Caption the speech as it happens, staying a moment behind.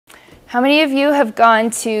How many of you have gone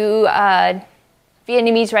to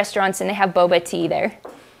Vietnamese restaurants and they have boba tea there?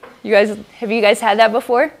 Have you guys had that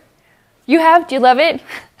before? You have? Do you love it?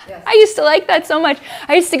 Yes. I used to like that so much.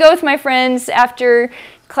 I used to go with my friends after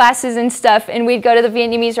classes and stuff, and we'd go to the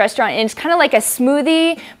Vietnamese restaurant, and it's kind of like a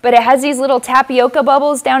smoothie, but it has these little tapioca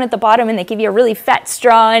bubbles down at the bottom, and they give you a really fat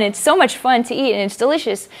straw, and it's so much fun to eat, and it's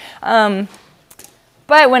delicious.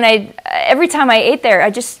 But every time I ate there, I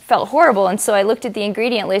just felt horrible, and so I looked at the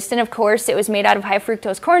ingredient list, and of course it was made out of high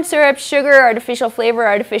fructose corn syrup, sugar, artificial flavor,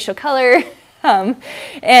 artificial color,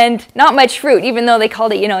 and not much fruit, even though they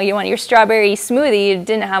called it, you want your strawberry smoothie. It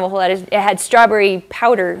didn't have a whole lot it had strawberry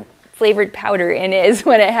powder, flavored powder in it is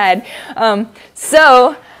what it had.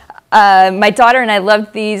 My daughter and I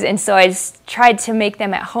loved these, and so I just tried to make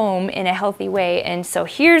them at home in a healthy way. And so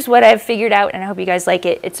here's what I've figured out, and I hope you guys like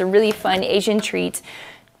it. It's a really fun Asian treat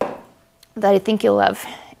that I think you'll love.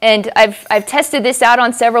 And I've tested this out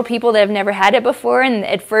on several people that have never had it before, and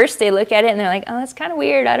at first they look at it and they're like, oh, that's kind of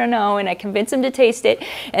weird, I don't know, and I convince them to taste it,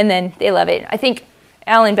 and then they love it. I think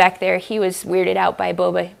Alan back there, he was weirded out by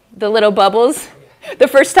boba, the little bubbles. The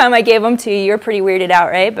first time I gave them to you, you were pretty weirded out,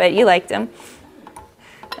 right? But you liked them.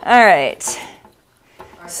 All right.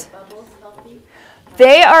 Are the bubbles healthy?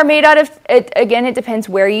 They are made out of, again, it depends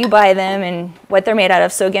where you buy them and what they're made out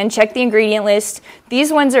of. So again, check the ingredient list.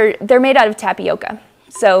 These ones they're made out of tapioca.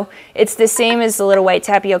 So it's the same as the little white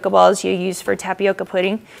tapioca balls you use for tapioca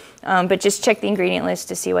pudding. But just check the ingredient list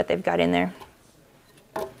to see what they've got in there.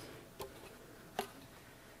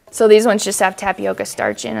 So these ones just have tapioca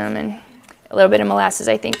starch in them and a little bit of molasses,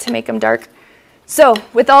 I think, to make them dark. So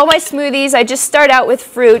with all my smoothies, I just start out with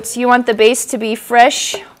fruits. You want the base to be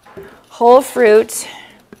fresh, whole fruit.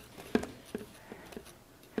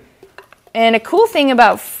 And a cool thing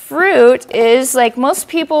about fruit is, like most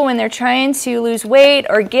people when they're trying to lose weight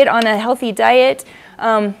or get on a healthy diet,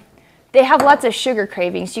 they have lots of sugar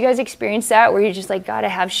cravings. Do you guys experience that, where you just like gotta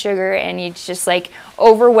have sugar and it's just like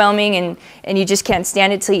overwhelming and you just can't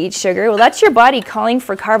stand it till you eat sugar? Well, that's your body calling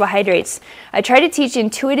for carbohydrates. I try to teach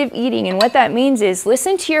intuitive eating, and what that means is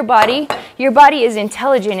listen to your body. Your body is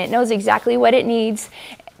intelligent. It knows exactly what it needs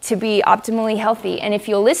to be optimally healthy. And if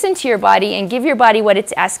you'll listen to your body and give your body what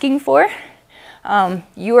it's asking for,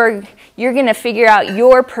 you're gonna figure out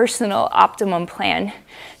your personal optimum plan.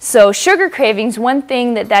 So sugar cravings, one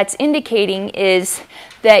thing that's indicating is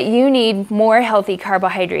that you need more healthy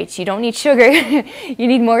carbohydrates. You don't need sugar, you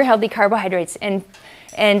need more healthy carbohydrates.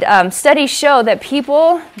 And studies show that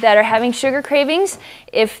people that are having sugar cravings,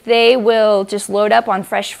 if they will just load up on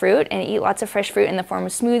fresh fruit and eat lots of fresh fruit in the form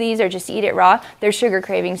of smoothies or just eat it raw, their sugar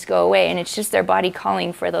cravings go away, and it's just their body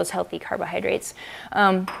calling for those healthy carbohydrates.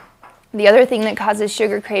 The other thing that causes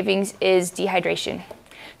sugar cravings is dehydration.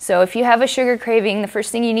 So if you have a sugar craving, the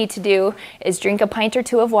first thing you need to do is drink a pint or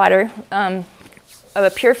two of water, of a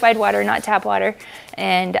purified water, not tap water.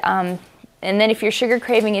 And then if your sugar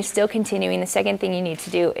craving is still continuing, the second thing you need to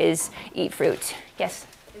do is eat fruit. Yes?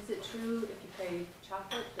 Is it true if you crave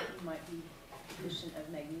chocolate that you might be deficient of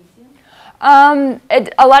magnesium?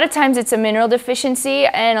 A lot of times it's a mineral deficiency,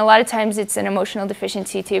 and a lot of times it's an emotional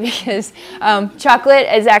deficiency too, because chocolate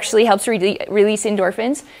actually helps release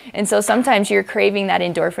endorphins, and so sometimes you're craving that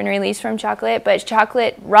endorphin release from chocolate. But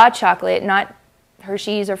chocolate, raw chocolate, not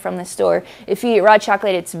Hershey's or from the store, if you eat raw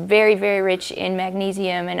chocolate, it's very, very rich in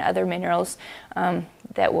magnesium and other minerals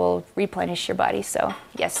that will replenish your body. So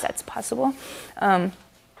yes, that's possible.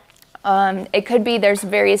 It could be there's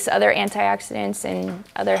various other antioxidants and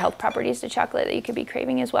other health properties to chocolate that you could be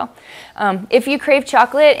craving as well. If you crave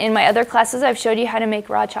chocolate, in my other classes I've showed you how to make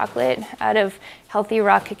raw chocolate out of healthy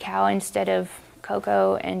raw cacao instead of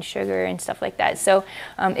cocoa and sugar and stuff like that. So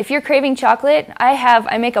if you're craving chocolate,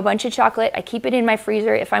 I make a bunch of chocolate. I keep it in my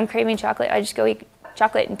freezer. If I'm craving chocolate, I just go eat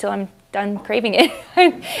chocolate until I'm done craving it.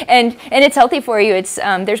 and it's healthy for you. It's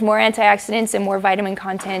there's more antioxidants and more vitamin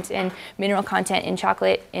content and mineral content in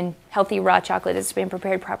chocolate, in healthy raw chocolate that's been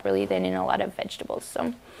prepared properly, than in a lot of vegetables.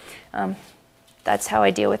 So that's how I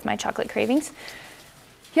deal with my chocolate cravings.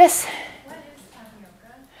 Yes? What is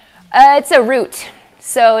tapioca? It's a root.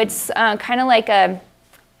 So it's kind of like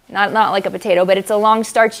not like a potato, but it's a long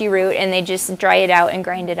starchy root, and they just dry it out and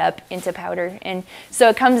grind it up into powder. And so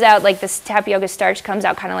it comes out like this tapioca starch comes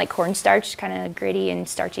out kind of like cornstarch, kind of gritty and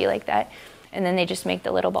starchy like that. And then they just make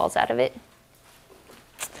the little balls out of it.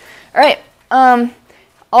 All right.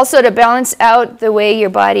 Also, to balance out the way your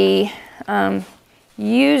body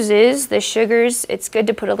uses the sugars, it's good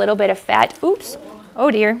to put a little bit of fat. Oops. Oh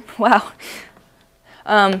dear. Wow.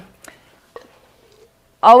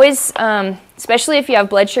 Always, especially if you have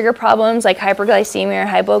blood sugar problems like hyperglycemia or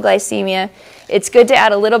hypoglycemia, it's good to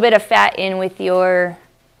add a little bit of fat in with your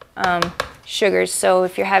sugars. So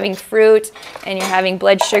if you're having fruit and you're having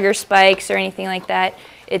blood sugar spikes or anything like that,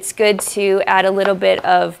 it's good to add a little bit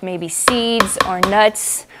of maybe seeds or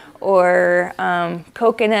nuts or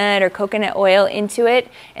coconut or coconut oil into it,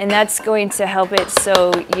 and that's going to help it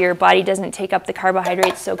so your body doesn't take up the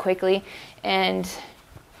carbohydrates so quickly, and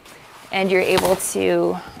you're able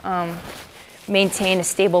to maintain a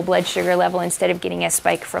stable blood sugar level instead of getting a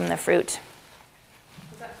spike from the fruit.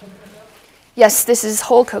 Is that coconut milk? Yes, this is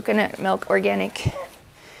whole coconut milk, organic.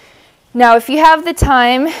 Now, if you have the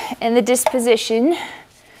time and the disposition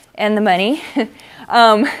and the money,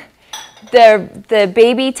 the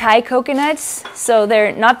baby Thai coconuts, so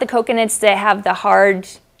they're not the coconuts that have the hard,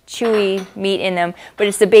 chewy meat in them, but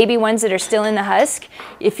it's the baby ones that are still in the husk.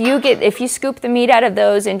 If you scoop the meat out of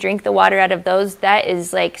those and drink the water out of those, that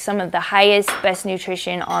is like some of the highest, best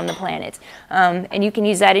nutrition on the planet. And you can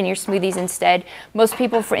use that in your smoothies instead. Most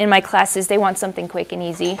people in my classes, they want something quick and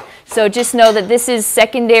easy. So just know that this is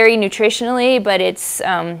secondary nutritionally, but it's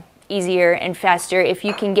easier and faster. If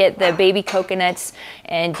you can get the baby coconuts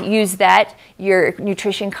and use that, your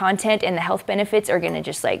nutrition content and the health benefits are going to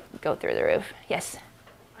just like go through the roof. Yes?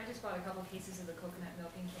 I just bought a couple cases of the coconut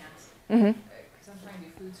milk in cans. Mm-hmm. Because I'm trying to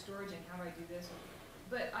do food storage and how do I do this?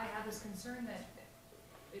 But I have this concern that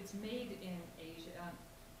it's made in Asia,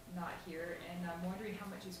 not here, and I'm wondering how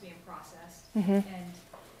much is being processed. Mm-hmm. And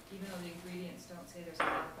even though the ingredients don't say there's a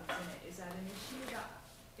lot of things in it, is that an issue about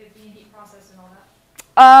it being heat processed and all that?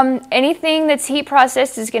 Anything that's heat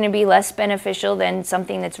processed is going to be less beneficial than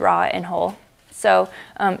something that's raw and whole. So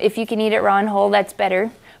if you can eat it raw and whole, that's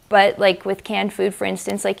better. But like with canned food, for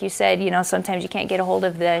instance, like you said, you know, sometimes you can't get a hold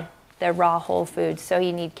of the raw whole food, so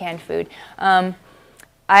you need canned food. I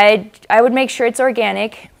would make sure it's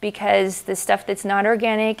organic, because the stuff that's not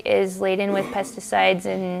organic is laden with pesticides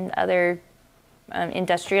and other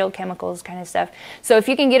industrial chemicals kind of stuff. So if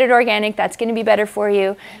you can get it organic, that's going to be better for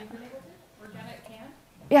you. Organic can?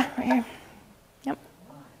 Yeah, right here. Yep.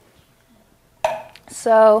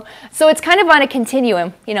 So it's kind of on a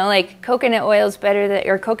continuum, you know, like coconut oil's better than,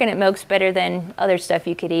 or coconut milk's better than other stuff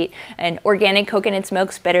you could eat, and organic coconut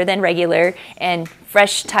milk's better than regular, and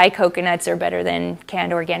fresh Thai coconuts are better than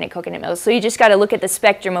canned organic coconut milk. So you just got to look at the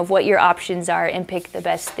spectrum of what your options are and pick the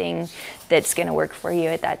best thing that's going to work for you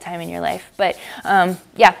at that time in your life. But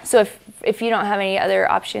yeah, so if you don't have any other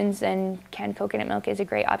options, then canned coconut milk is a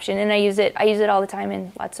great option, and I use it all the time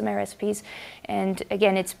in lots of my recipes. And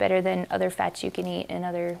again, it's better than other fats you can eat and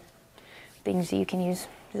other things that you can use.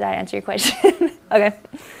 Does that answer your question? Okay.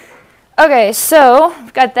 Okay, so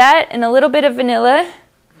I've got that and a little bit of vanilla.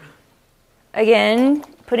 Again,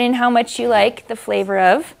 put in how much you like the flavor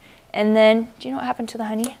of. And then, do you know what happened to the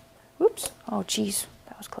honey? Oops. Oh, geez.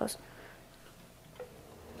 That was close.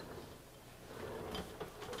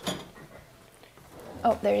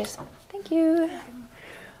 Oh, there it is. Thank you.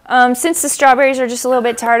 Since the strawberries are just a little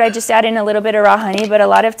bit tart, I just add in a little bit of raw honey. But a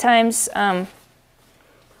lot of times,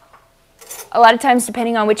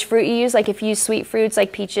 depending on which fruit you use, like if you use sweet fruits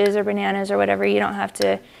like peaches or bananas or whatever, you don't have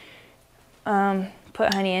to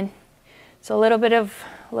put honey in. So a little bit of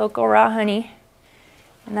local raw honey,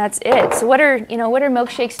 and that's it. So what are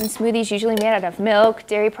milkshakes and smoothies usually made out of? Milk,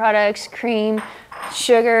 dairy products, cream,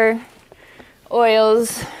 sugar,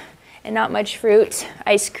 oils, and not much fruit,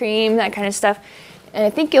 ice cream, that kind of stuff. And I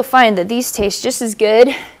think you'll find that these taste just as good,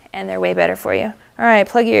 and they're way better for you. All right,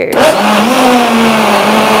 plug your ears.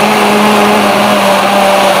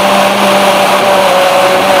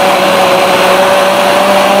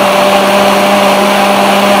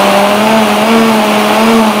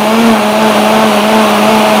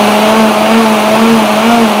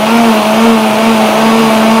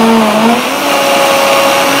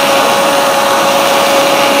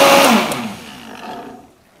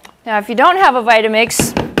 Now, if you don't have a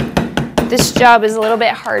Vitamix, this job is a little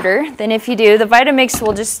bit harder than if you do. The Vitamix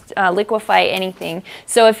will just liquefy anything.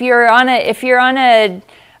 So if you're on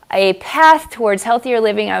a path towards healthier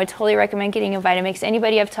living, I would totally recommend getting a Vitamix.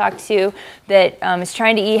 Anybody I've talked to that is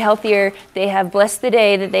trying to eat healthier, they have blessed the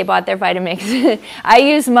day that they bought their Vitamix. I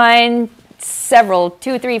use mine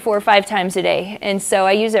two, 3, 4, 5 times a day, and so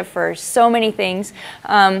I use it for so many things.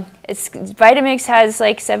 Vitamix has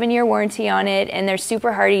like 7-year warranty on it, and they're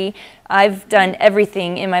super hardy. I've done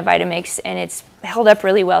everything in my Vitamix, and it's held up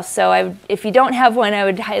really well. So if you don't have one, I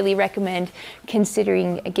would highly recommend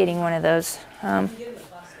considering getting one of those. You can get them at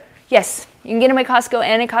Costco. Yes, you can get them at Costco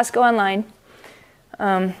and at Costco online.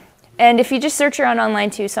 And if you just search around online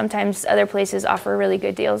too, sometimes other places offer really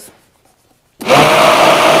good deals.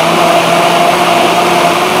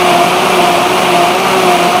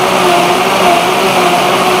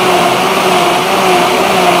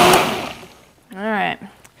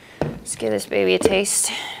 Let's give this baby a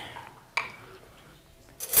taste.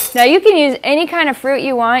 Now you can use any kind of fruit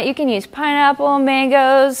you want. You can use pineapple,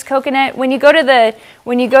 mangoes, coconut. When you go to the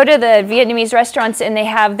Vietnamese restaurants and they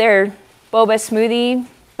have their boba smoothie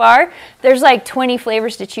bar, there's like 20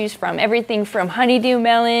 flavors to choose from. Everything from honeydew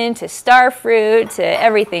melon to star fruit to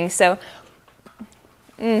everything. So,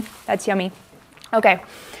 that's yummy. Okay,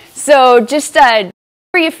 so just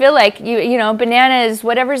whatever you feel like, you know, bananas,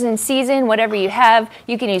 whatever's in season, whatever you have.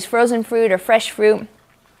 You can use frozen fruit or fresh fruit.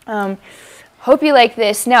 Hope you like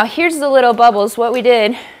this. Now here's the little bubbles, what we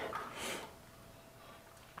did.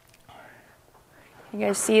 You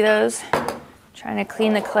guys see those? Trying to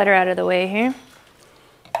clean the clutter out of the way here.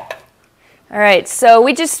 All right, so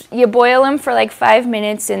you boil them for like 5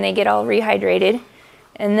 minutes and they get all rehydrated.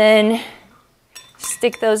 And then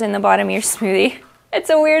stick those in the bottom of your smoothie. It's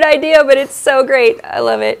a weird idea, but it's so great. I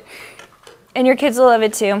love it. And your kids will love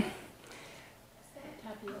it too.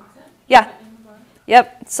 Yeah.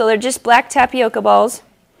 Yep, so they're just black tapioca balls. Do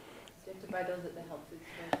you have to buy those at the health food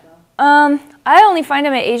store as well? I only find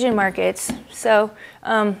them at Asian markets. So,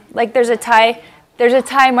 like there's a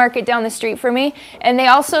Thai market down the street for me, and they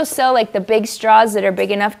also sell like the big straws that are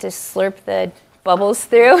big enough to slurp the bubbles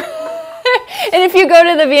through. And if you go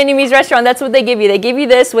to the Vietnamese restaurant, that's what they give you. They give you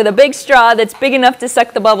this with a big straw that's big enough to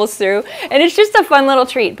suck the bubbles through. And it's just a fun little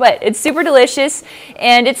treat, but it's super delicious,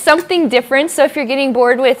 and it's something different. So if you're getting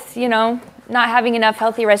bored with, you know, not having enough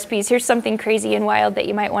healthy recipes, here's something crazy and wild that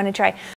you might want to try.